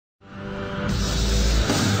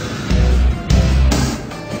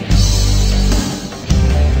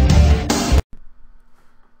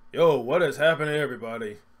Yo, what is happening,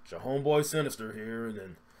 everybody? It's your homeboy Sinister here, and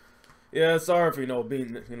then yeah, sorry for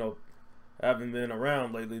being haven't been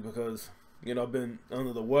around lately because I've been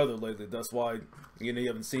under the weather lately. That's why you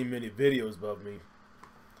haven't seen many videos of me.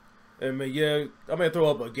 And yeah, I may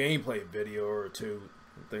throw up a gameplay video or two,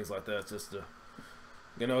 and things like that, just to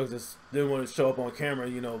just didn't want to show up on camera,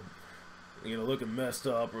 looking messed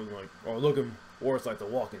up or looking worse like The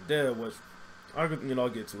Walking Dead, which I'll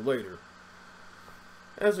get to later.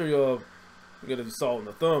 As you saw in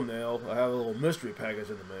the thumbnail, I have a little mystery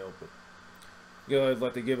package in the mail. But I'd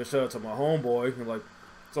like to give a shout out to my homeboy, and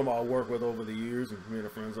somebody I work with over the years, and me and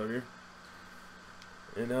the friends over here.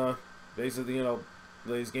 And basically,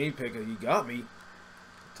 this game pick he got me,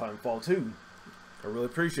 Titanfall 2. I really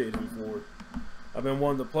appreciate him for it. I've been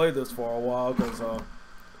wanting to play this for a while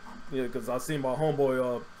because I seen my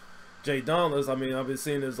homeboy JDauntless. I've been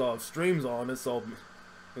seeing his streams on it, so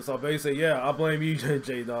basically, yeah, I blame you,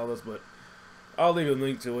 JDauntless, but I'll leave a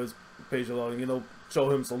link to his page alone. Show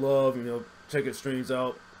him some love. Check his streams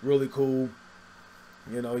out. Really cool.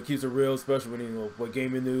 He keeps it real, especially when what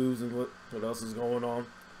gaming news and what else is going on.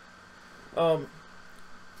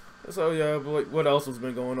 So yeah, but what else has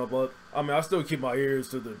been going on? But I still keep my ears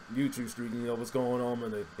to the YouTube stream. What's going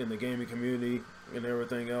on in the gaming community and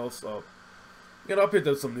everything else. I picked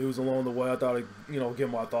up some news along the way. I thought I'd give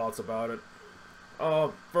my thoughts about it.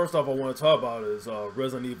 First off, I want to talk about is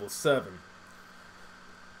Resident Evil 7.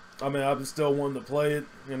 I've been still wanting to play it.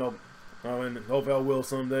 Hopefully I will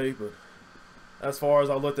someday. But as far as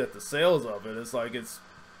I looked at the sales of it,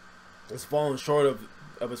 it's falling short of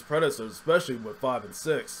its predecessors, especially with 5 and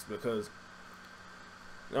 6, because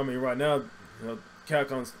right now,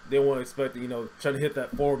 Capcom's, they won't expect trying to hit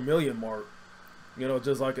that 4 million mark,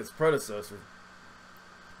 just like its predecessor.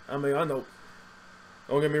 I know,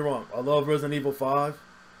 don't get me wrong, I love Resident Evil 5.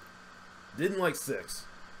 Didn't like 6.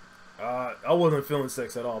 I wasn't feeling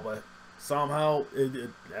 6 at all, but somehow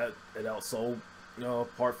it outsold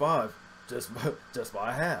part 5 just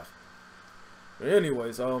by half. But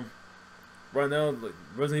anyways, right now,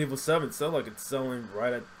 Resident Evil 7 it's selling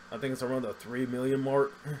right at, I think it's around the 3 million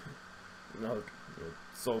mark,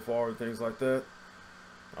 so far and things like that.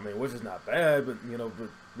 Which is not bad, but but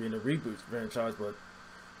being a reboot franchise, but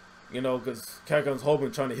because Capcom's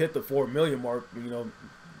hoping trying to hit the 4 million mark,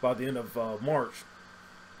 by the end of March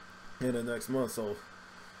in the next month. So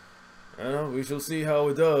we shall see how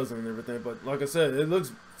it does and everything. But like I said, it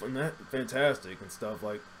looks fantastic and stuff.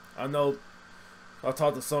 I know I've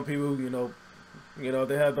talked to some people,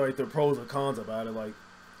 they have their pros and cons about it.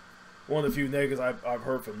 One of the few negatives I've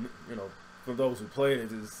heard from from those who played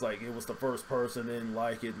it is it was the first person, didn't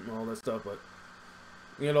like it and all that stuff. But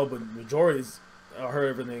but majorities, I heard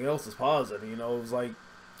everything else is positive. It was I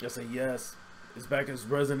say yes, it's back as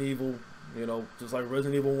Resident Evil. Just like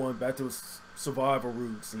Resident Evil 1, back to its survival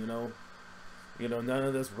roots. None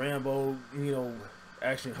of this Rambo,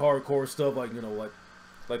 action hardcore stuff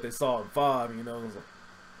like they saw in 5.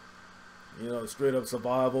 Straight up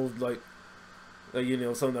survival,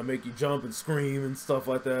 something that make you jump and scream and stuff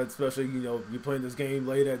like that. Especially you're playing this game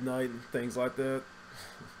late at night and things like that.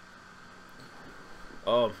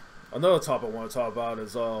 Another topic I want to talk about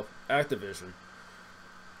is Activision.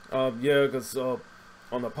 Yeah, because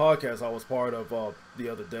on the podcast I was part of the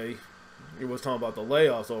other day, it was talking about the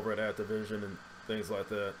layoffs over at Activision and things like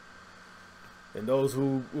that. And those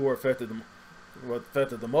who were affected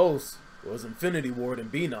the most was Infinity Ward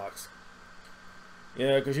and Beanox.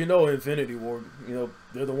 Yeah, because Infinity Ward,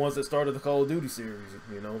 they're the ones that started the Call of Duty series.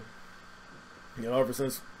 Ever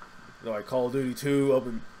since Call of Duty 2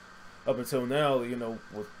 up until now,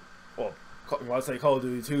 when I say Call of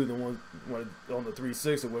Duty 2, the one on the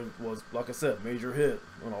 360 was, like I said, major hit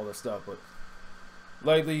and all that stuff. But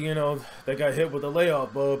lately, they got hit with the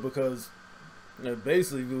layoff bug because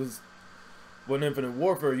basically it was with Infinite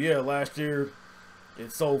Warfare. Yeah, last year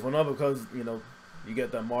it sold for nothing because you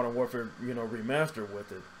get that Modern Warfare remaster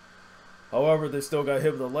with it. However, they still got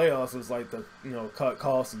hit with the layoffs. It's to cut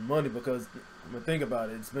costs and money because think about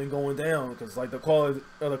it, it's been going down because the quality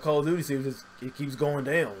of the Call of Duty series it keeps going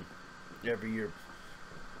down every year.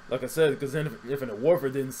 Like I said, because Infinite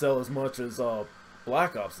Warfare didn't sell as much as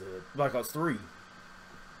Black Ops did, Black Ops 3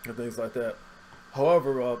 and things like that.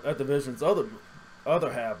 However, Activision's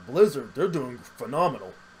other half, Blizzard, they're doing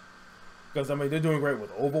phenomenal because they're doing great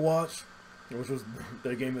with Overwatch, which was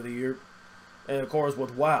their game of the year, and of course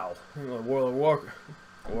with WoW, World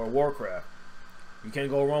of Warcraft. You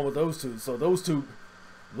can't go wrong with those two. So those two,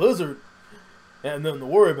 Blizzard, had nothing to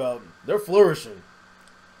worry about. They're flourishing.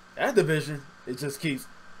 Activision, it just keeps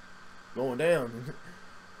going down.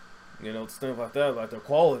 Stuff like that, like their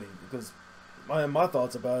quality, because my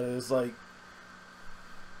thoughts about it is like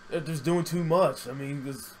they're just doing too much. I mean,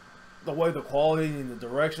 because the way the quality and the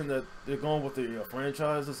direction that they're going with the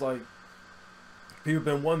franchise is like people have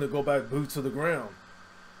been wanting to go back boots to the ground,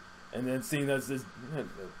 and then seeing that's this.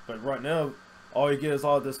 But right now, all you get is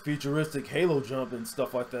all this futuristic Halo jump and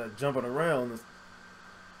stuff like that, jumping around.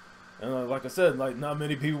 And like I said, like not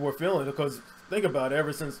many people were feeling it because think about it.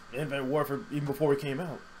 Ever since Infinite Warfare, even before it came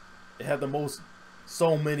out, it had the most,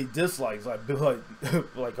 so many dislikes, like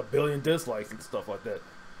like a billion dislikes and stuff like that.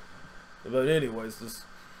 But anyways, just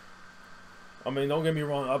I mean, don't get me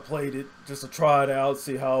wrong. I played it just to try it out,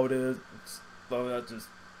 see how it is. So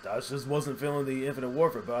I just wasn't feeling the Infinite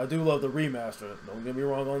Warfare, but I do love the remaster. Don't get me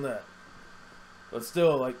wrong on that. But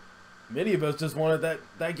still, like many of us just wanted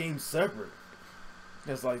that game separate.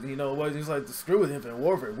 It's like, you know what, it's like screw with Infinite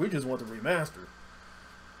Warfare. We just want the remaster.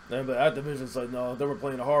 And but Activision's like, no, they were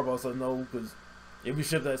playing the hardball. So no, because if we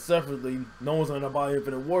ship that separately, no one's gonna buy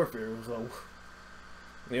Infinite Warfare. So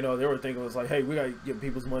you know, they were thinking it was like, hey, we gotta get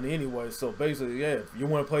people's money anyway. So basically, yeah, if you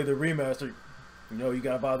want to play the remaster, you know, you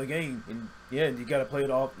gotta buy the game, and yeah, you gotta play it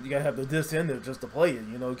off. You gotta have the disc in there just to play it.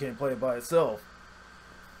 You know, you can't play it by itself.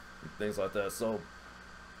 Things like that. So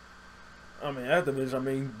I mean, Activision, I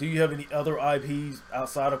mean, do you have any other IPs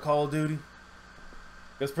outside of Call of Duty?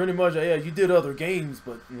 Because pretty much, yeah, you did other games,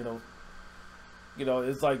 but, you know,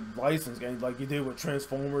 it's like licensed games, like you did with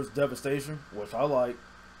Transformers Devastation, which I like.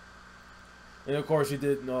 And, of course, you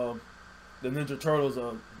did the Ninja Turtles,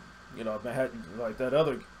 you know, Manhattan, like that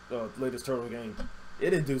other latest Turtle game. It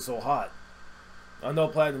didn't do so hot. I know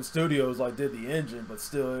Platinum Studios, like, did the engine, but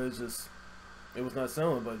still, it was not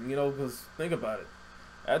selling. But, you know, because think about it.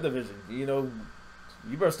 Activision, you know,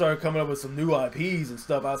 you better start coming up with some new IPs and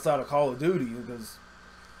stuff outside of Call of Duty because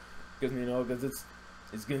you know, because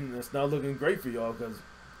it's not looking great for y'all. Because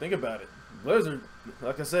think about it, Blizzard,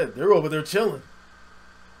 like I said, they're over there chilling.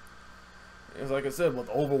 It's like I said, with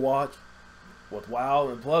Overwatch, with WoW,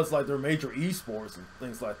 and plus like their major esports and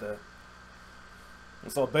things like that.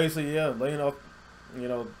 And so basically, yeah, laying off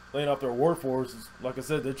their workforce is, like I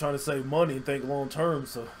said, they're trying to save money and think long term.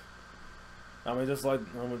 So. I mean, just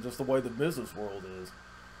the way the business world is.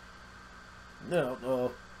 You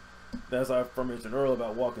know, as I mentioned earlier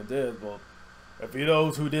about Walking Dead. Well, if you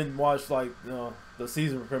those who didn't watch like the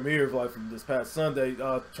season premiere like from this past Sunday,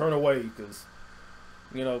 turn away because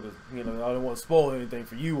I don't want to spoil anything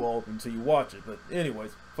for you all until you watch it. But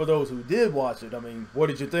anyways, for those who did watch it, I mean, what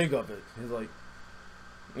did you think of it? It's like,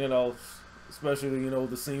 you know, especially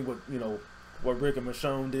the scene with what Rick and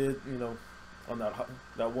Michonne did, on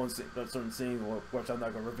that one scene, that certain scene, which I'm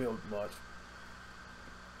not gonna reveal much.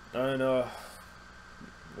 And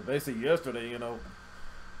basically yesterday,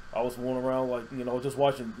 I was going around like just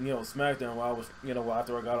watching SmackDown while I was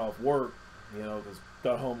after I got off work, because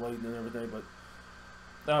got home late and everything. But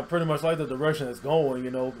I pretty much like the direction it's going.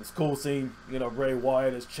 It's cool seeing Bray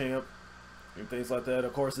Wyatt as champ and things like that.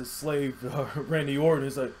 Of course, his slave Randy Orton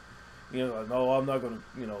is like, like, no, I'm not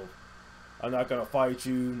gonna fight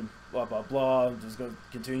you. And blah blah blah. I'm just gonna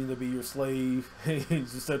continue to be your slave. He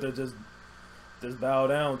just said that just bow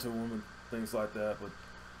down to him and things like that. But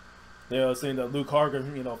seeing that Luke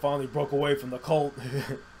Hargan, finally broke away from the cult.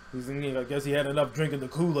 I guess he had enough drinking the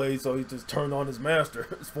Kool-Aid, so he just turned on his master,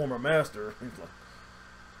 his former master.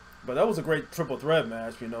 But that was a great triple threat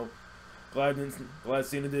match. Glad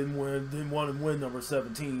Cena didn't want to win number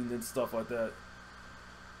 17 and stuff like that.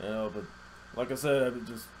 But like I said,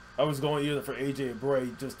 I was going either for AJ or Bray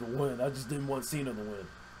just to win. I just didn't want Cena to win.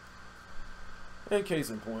 And case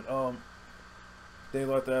in point, things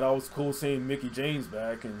like that. I was cool seeing Mickie James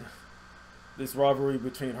back and this rivalry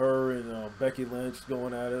between her and Becky Lynch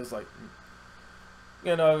going at it. It's like,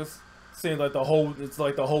 it's seeing like the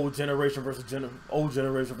whole generation versus old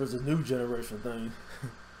generation versus new generation thing.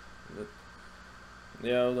 But,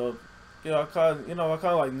 I kind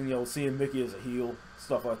of like seeing Mickie as a heel,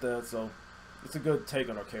 stuff like that. So it's a good take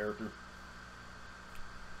on her character.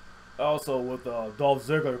 Also with Dolph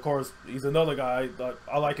Ziggler, of course, he's another guy that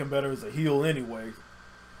I like him better as a heel anyway.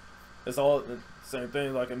 It's all the same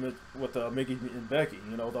thing like with Mickie and Becky,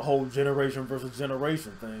 the whole generation versus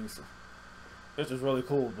generation thing. So it's just really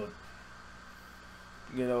cool. But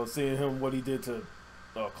seeing him what he did to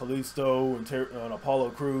Kalisto and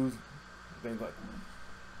Apollo Crews, things like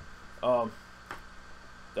that.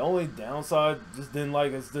 The only downside just didn't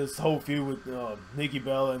like is this whole feud with Nikki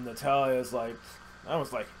Bella and Natalya. It's like, I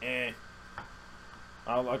was like, eh.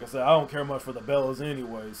 Like I said, I don't care much for the Bellas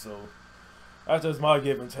anyway, so that's just my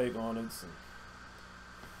give and take on it.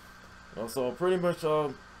 So pretty much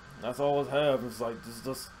that's all I have. It's like just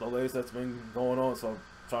the latest that's been going on. So I'm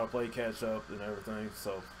trying to play catch up and everything.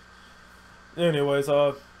 So anyways,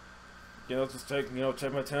 just check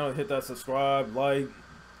my channel, hit that subscribe, like,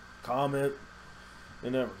 comment,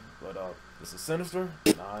 and everything. But this is Sinister,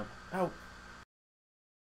 and I'm out.